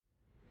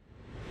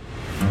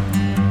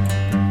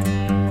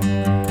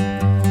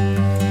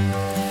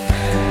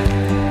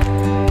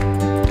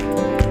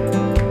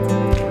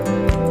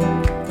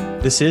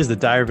This is the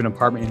Diary of an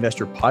Apartment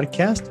Investor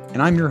podcast,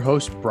 and I'm your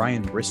host,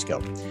 Brian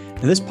Briscoe.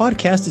 Now, this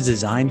podcast is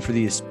designed for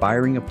the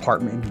aspiring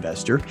apartment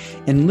investor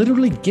and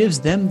literally gives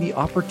them the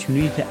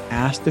opportunity to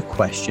ask the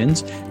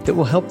questions that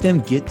will help them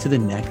get to the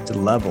next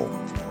level.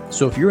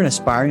 So if you're an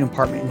aspiring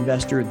apartment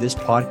investor, this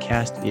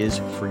podcast is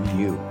for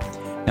you.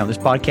 Now, this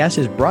podcast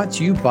is brought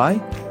to you by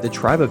the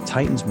Tribe of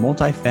Titans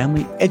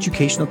multifamily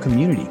educational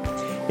community.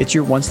 It's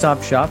your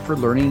one-stop shop for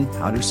learning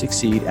how to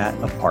succeed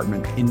at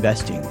apartment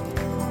investing.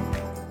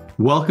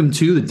 Welcome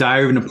to the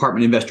Diary of an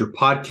Apartment Investor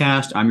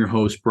podcast. I'm your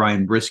host,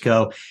 Brian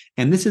Briscoe,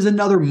 and this is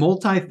another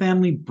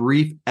multifamily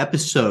brief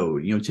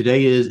episode.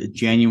 Today is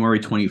January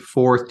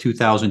 24th,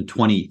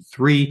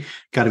 2023.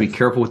 Got to be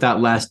careful with that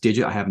last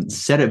digit. I haven't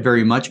said it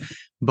very much,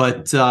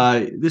 but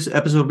this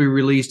episode will be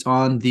released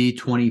on the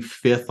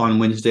 25th on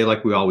Wednesday,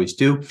 like we always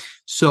do.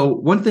 So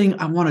one thing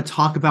I want to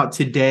talk about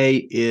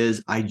today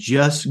is I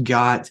just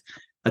got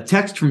a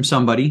text from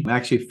somebody,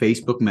 actually a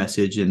Facebook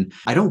message, and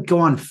I don't go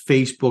on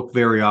Facebook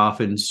very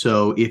often.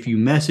 So if you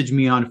message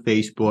me on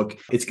Facebook,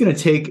 it's going to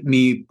take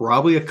me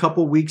probably a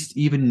couple weeks to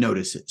even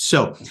notice it.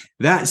 So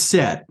that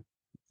said,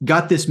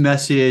 got this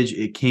message.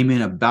 It came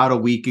in about a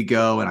week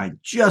ago and I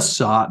just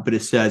saw it, but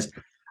it says,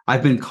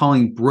 I've been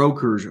calling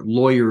brokers,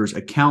 lawyers,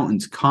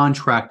 accountants,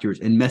 contractors,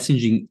 and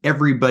messaging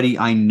everybody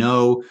I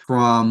know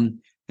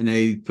from, and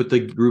they put the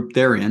group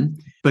they're in,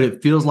 but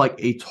it feels like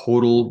a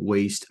total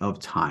waste of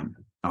time.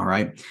 All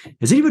right.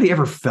 Has anybody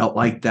ever felt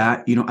like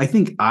that? I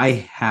think I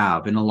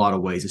have in a lot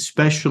of ways,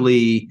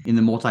 especially in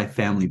the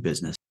multifamily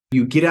business.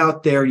 You get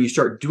out there and you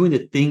start doing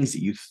the things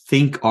that you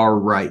think are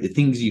right, the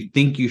things you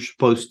think you're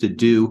supposed to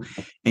do,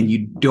 and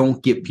you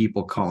don't get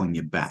people calling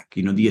you back.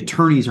 The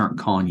attorneys aren't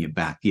calling you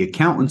back. The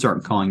accountants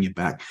aren't calling you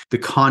back. The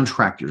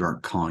contractors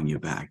aren't calling you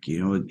back.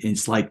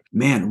 It's like,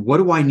 man, what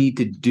do I need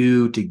to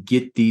do to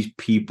get these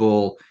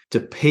people to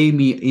pay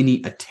me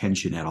any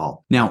attention at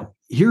all? Now,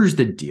 here's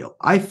the deal.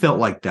 I felt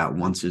like that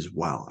once as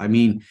well.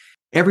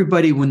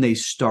 Everybody, when they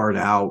start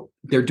out,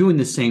 they're doing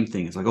the same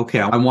thing. It's like, okay,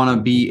 I want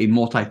to be a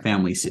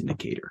multifamily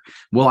syndicator.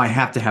 Well, I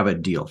have to have a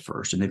deal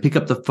first. And they pick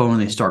up the phone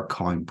and they start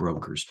calling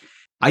brokers.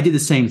 I did the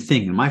same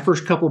thing. And my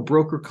first couple of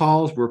broker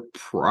calls were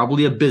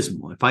probably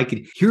abysmal. If I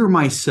could hear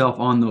myself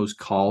on those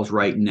calls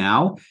right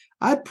now,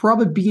 I'd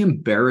probably be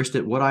embarrassed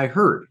at what I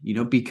heard,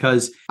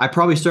 because I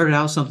probably started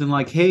out something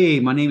like, hey,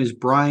 my name is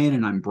Brian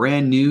and I'm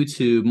brand new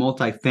to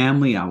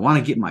multifamily. I want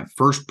to get my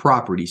first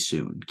property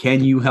soon.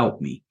 Can you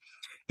help me?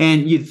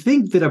 And you'd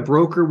think that a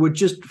broker would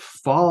just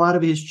fall out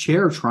of his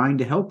chair trying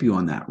to help you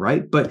on that,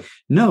 right? But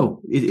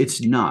no,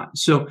 it's not.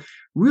 So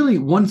really,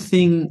 one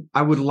thing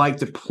I would like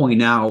to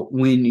point out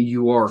when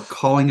you are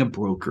calling a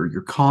broker,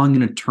 you're calling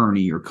an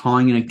attorney, you're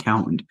calling an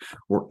accountant,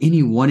 or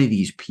any one of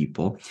these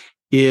people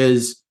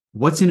is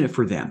what's in it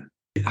for them?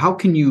 How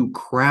can you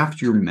craft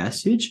your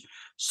message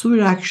so it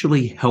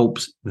actually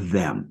helps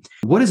them?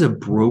 What is a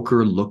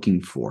broker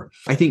looking for?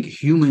 I think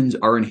humans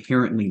are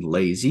inherently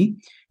lazy.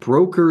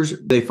 Brokers,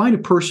 they find a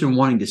person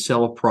wanting to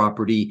sell a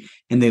property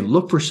and they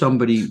look for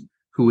somebody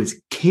who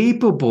is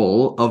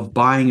capable of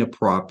buying a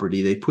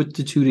property. They put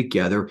the two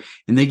together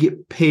and they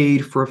get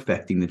paid for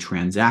effecting the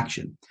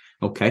transaction.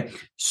 Okay.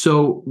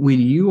 So when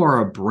you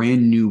are a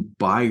brand new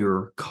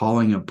buyer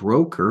calling a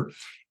broker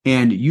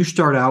and you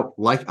start out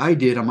like I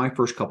did on my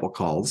first couple of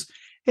calls,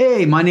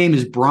 hey, my name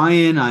is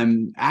Brian.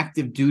 I'm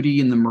active duty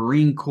in the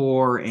Marine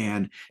Corps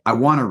and I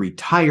want to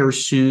retire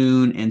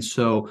soon. And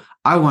so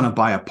I want to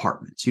buy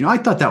apartments. I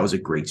thought that was a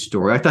great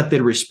story. I thought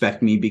they'd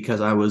respect me because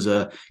I was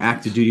a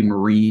active duty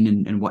Marine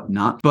and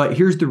whatnot. But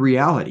here's the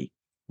reality.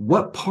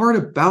 What part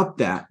about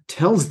that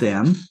tells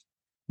them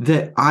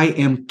that I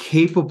am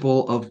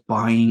capable of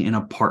buying an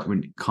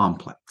apartment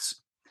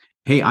complex?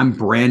 Hey, I'm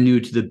brand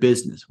new to the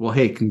business. Well,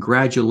 hey,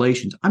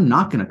 congratulations. I'm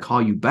not going to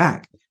call you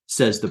back,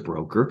 says the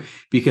broker,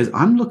 because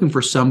I'm looking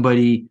for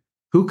somebody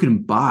who can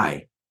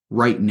buy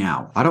right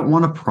now. I don't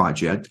want a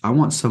project. I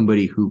want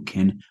somebody who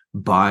can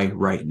buy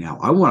right now.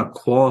 I want a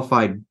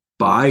qualified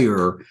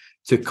buyer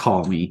to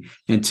call me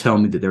and tell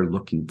me that they're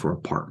looking for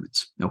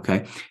apartments.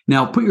 Okay.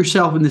 Now put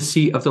yourself in the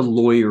seat of the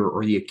lawyer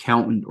or the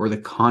accountant or the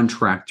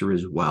contractor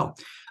as well.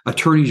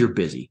 Attorneys are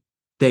busy.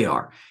 They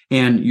are.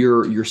 And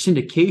your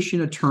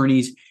syndication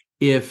attorneys,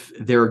 if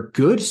they're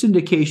good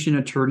syndication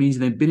attorneys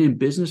and they've been in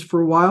business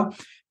for a while,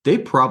 they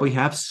probably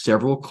have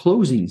several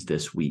closings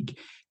this week.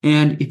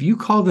 And if you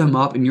call them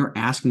up and you're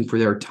asking for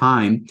their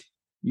time,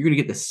 you're going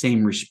to get the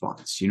same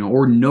response,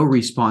 or no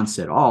response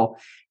at all,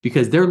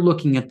 because they're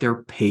looking at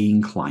their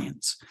paying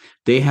clients.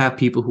 They have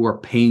people who are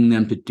paying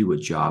them to do a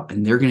job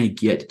and they're going to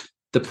get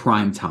the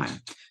prime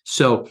time.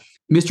 So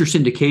Mr.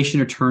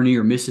 Syndication Attorney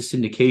or Mrs.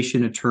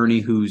 Syndication Attorney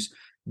who's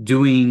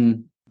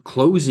doing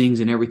closings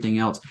and everything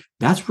else,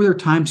 that's where their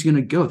time's going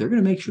to go. They're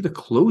going to make sure the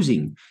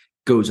closing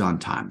goes on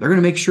time. They're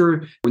going to make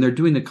sure when they're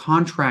doing the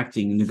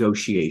contracting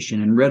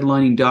negotiation and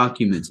redlining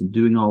documents and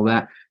doing all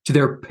that to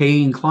their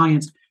paying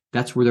clients,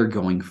 that's where they're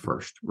going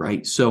first,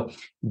 right? So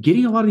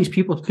getting a lot of these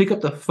people to pick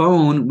up the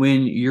phone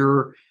when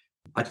you're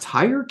a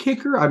tire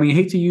kicker, I mean, I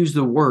hate to use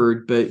the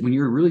word, but when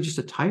you're really just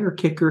a tire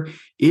kicker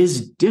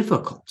is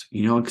difficult,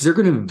 because they're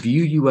going to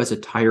view you as a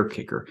tire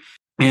kicker.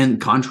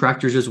 And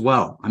contractors as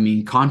well. I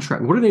mean,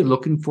 what are they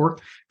looking for?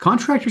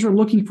 Contractors are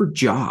looking for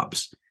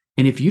jobs.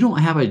 And if you don't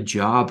have a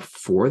job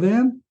for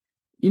them,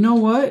 you know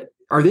what?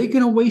 Are they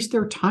going to waste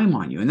their time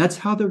on you? And that's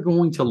how they're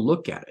going to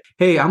look at it.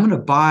 Hey, I'm going to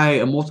buy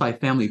a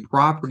multifamily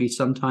property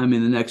sometime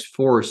in the next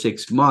 4 or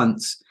 6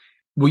 months.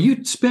 Will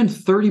you spend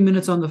 30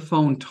 minutes on the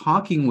phone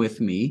talking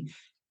with me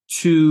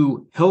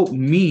to help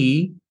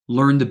me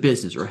learn the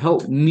business or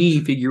help me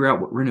figure out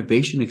what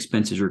renovation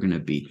expenses are going to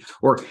be?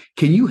 Or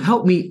can you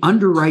help me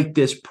underwrite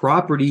this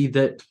property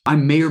that I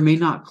may or may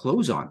not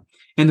close on?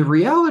 And the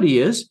reality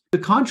is the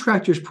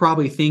contractor's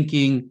probably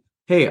thinking,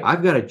 hey,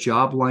 I've got a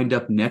job lined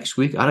up next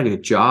week. I got a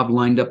job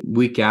lined up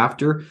week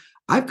after.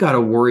 I've got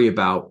to worry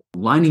about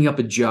lining up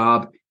a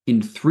job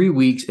in 3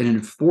 weeks and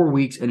in 4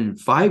 weeks and in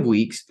 5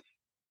 weeks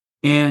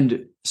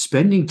and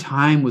spending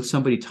time with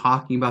somebody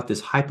talking about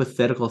this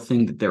hypothetical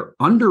thing that they're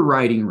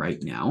underwriting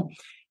right now.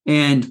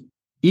 And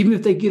even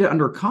if they get it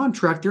under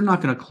contract, they're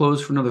not going to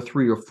close for another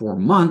 3 or 4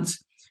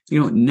 months.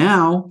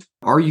 Now,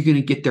 are you going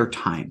to get their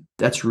time?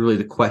 That's really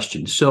the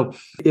question. So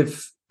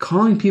if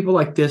calling people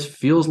like this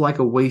feels like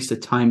a waste of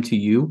time to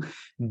you,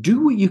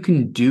 do what you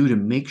can do to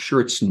make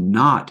sure it's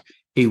not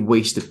a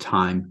waste of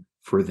time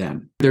for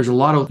them. There's a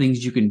lot of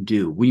things you can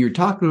do. When you're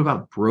talking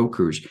about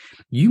brokers,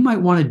 you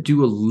might want to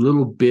do a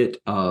little bit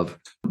of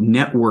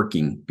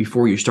networking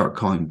before you start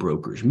calling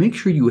brokers. Make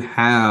sure you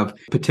have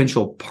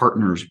potential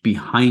partners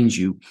behind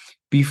you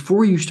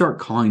before you start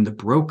calling the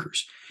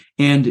brokers.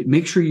 And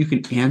make sure you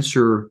can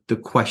answer the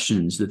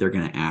questions that they're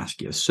going to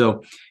ask you.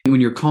 So when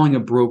you're calling a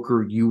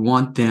broker, you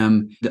want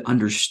them to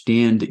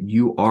understand that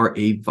you are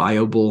a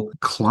viable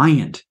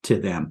client to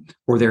them,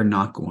 or they're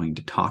not going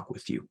to talk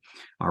with you.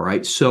 All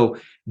right. So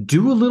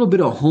do a little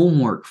bit of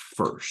homework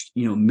first.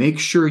 Make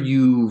sure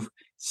you've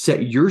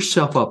set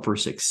yourself up for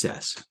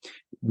success.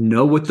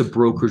 Know what the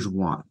brokers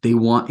want. They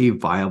want a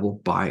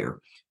viable buyer.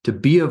 To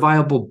be a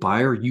viable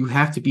buyer, you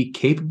have to be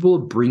capable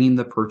of bringing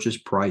the purchase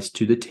price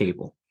to the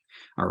table.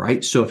 All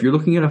right. So if you're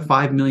looking at a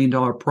 $5 million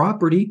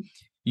property,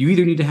 you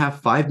either need to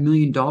have $5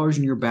 million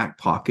in your back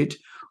pocket,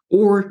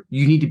 or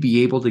you need to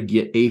be able to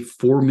get a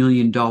 $4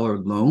 million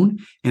loan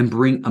and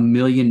bring $1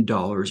 million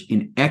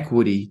in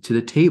equity to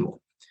the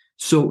table.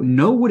 So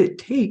know what it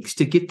takes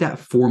to get that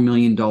 $4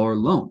 million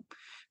loan.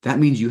 That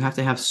means you have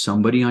to have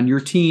somebody on your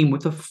team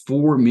with a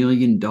 $4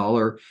 million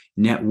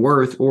net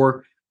worth,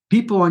 or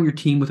people on your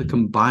team with a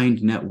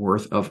combined net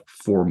worth of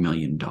 $4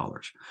 million.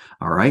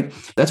 All right.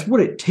 That's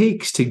what it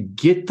takes to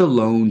get the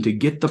loan, to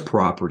get the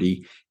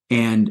property,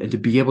 and to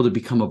be able to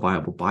become a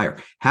viable buyer.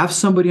 Have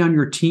somebody on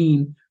your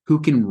team who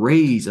can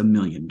raise $1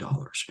 million.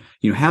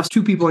 Have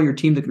 2 people on your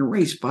team that can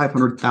raise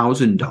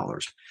 $500,000. All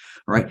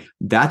right.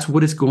 That's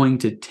what it's going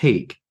to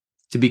take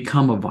to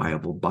become a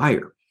viable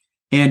buyer.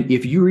 And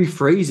if you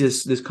rephrase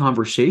this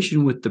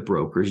conversation with the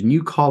brokers and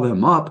you call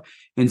them up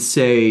and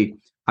say,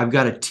 I've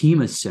got a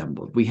team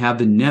assembled. We have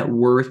the net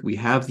worth. We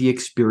have the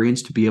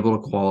experience to be able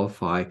to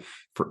qualify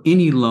for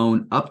any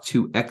loan up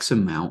to X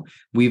amount.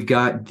 We've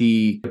got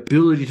the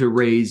ability to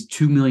raise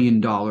 $2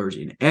 million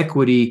in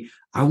equity.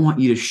 I want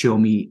you to show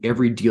me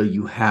every deal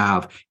you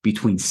have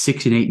between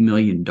 $6 and $8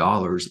 million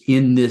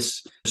in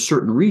this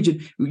certain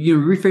region.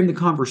 Reframe the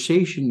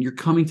conversation. You're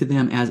coming to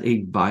them as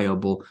a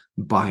viable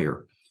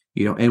buyer.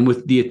 And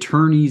with the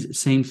attorneys,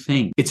 same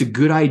thing. It's a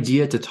good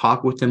idea to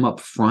talk with them up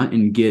front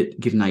and get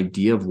an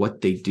idea of what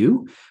they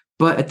do.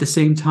 But at the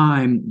same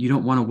time, you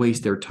don't want to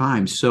waste their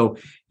time. So,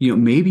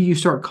 maybe you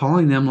start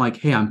calling them like,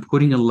 hey, I'm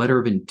putting a letter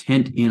of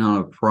intent in on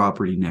a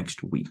property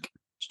next week.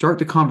 Start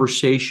the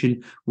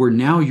conversation where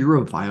now you're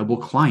a viable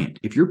client.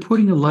 If you're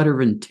putting a letter of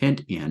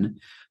intent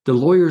in, the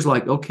lawyer's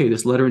like, okay,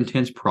 this letter of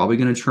intent's probably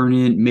going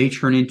to may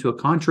turn into a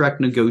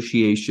contract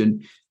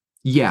negotiation.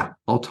 Yeah,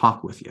 I'll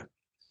talk with you.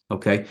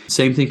 Okay.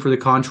 Same thing for the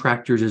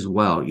contractors as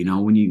well.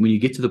 When you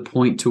get to the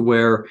point to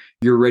where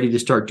you're ready to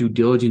start due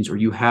diligence, or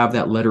you have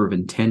that letter of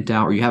intent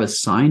out, or you have a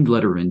signed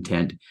letter of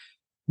intent,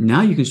 now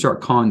you can start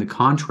calling the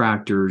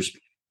contractors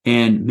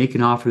and make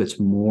an offer that's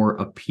more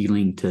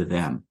appealing to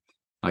them.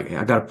 Like,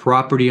 I got a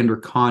property under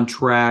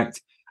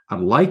contract. I'd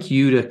like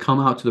you to come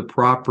out to the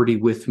property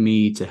with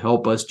me to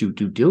help us do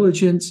due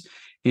diligence.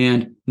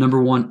 And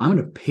number one, I'm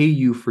going to pay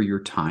you for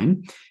your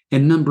time.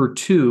 And number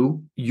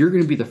two, you're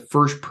going to be the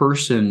first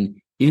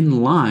person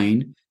in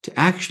line to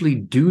actually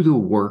do the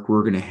work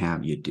we're going to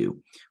have you do.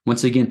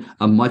 Once again,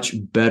 a much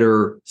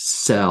better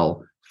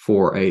sell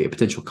for a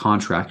potential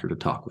contractor to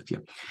talk with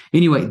you.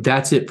 Anyway,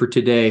 that's it for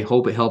today.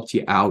 Hope it helped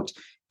you out.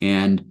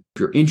 And if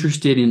you're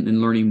interested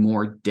in learning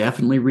more,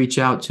 definitely reach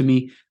out to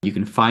me. You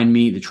can find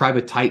me. The Tribe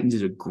of Titans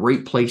is a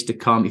great place to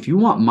come. If you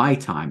want my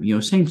time,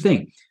 same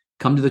thing.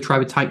 Come to the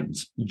Tribe of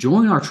Titans.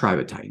 Join our Tribe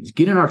of Titans.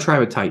 Get in our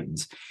Tribe of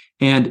Titans.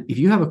 And if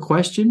you have a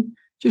question,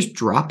 just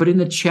drop it in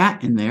the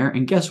chat in there.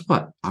 And guess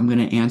what? I'm going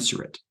to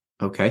answer it.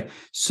 Okay.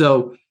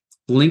 So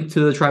Link to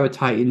the Tribe of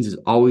Titans is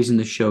always in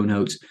the show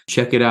notes.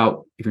 Check it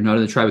out. If you're not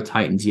in the Tribe of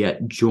Titans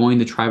yet, join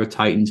the Tribe of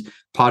Titans.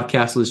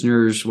 Podcast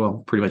listeners,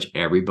 well, pretty much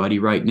everybody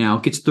right now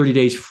gets 30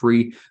 days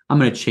free. I'm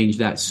going to change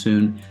that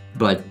soon,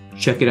 but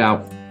check it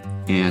out,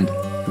 and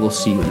we'll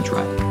see you in the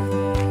tribe.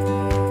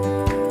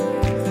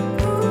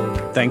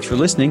 Thanks for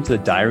listening to the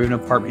Diary of an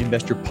Apartment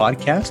Investor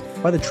podcast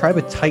by the Tribe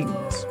of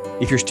Titans.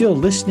 If you're still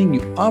listening,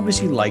 you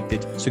obviously liked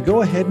it, so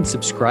go ahead and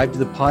subscribe to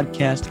the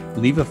podcast,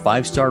 leave a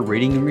 5-star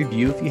rating and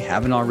review if you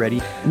haven't already,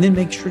 and then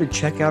make sure to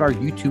check out our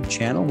YouTube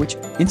channel, which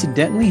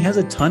incidentally has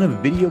a ton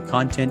of video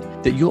content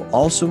that you'll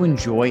also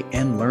enjoy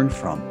and learn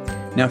from.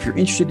 Now, if you're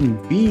interested in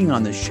being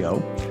on the show,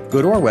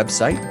 go to our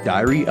website,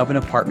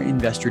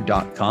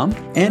 diaryofanapartmentinvestor.com,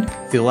 and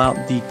fill out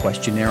the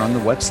questionnaire on the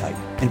website.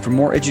 And for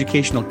more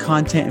educational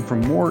content and for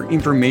more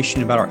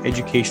information about our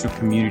educational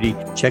community,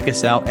 check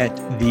us out at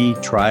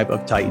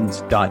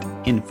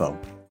thetribeoftitans.info.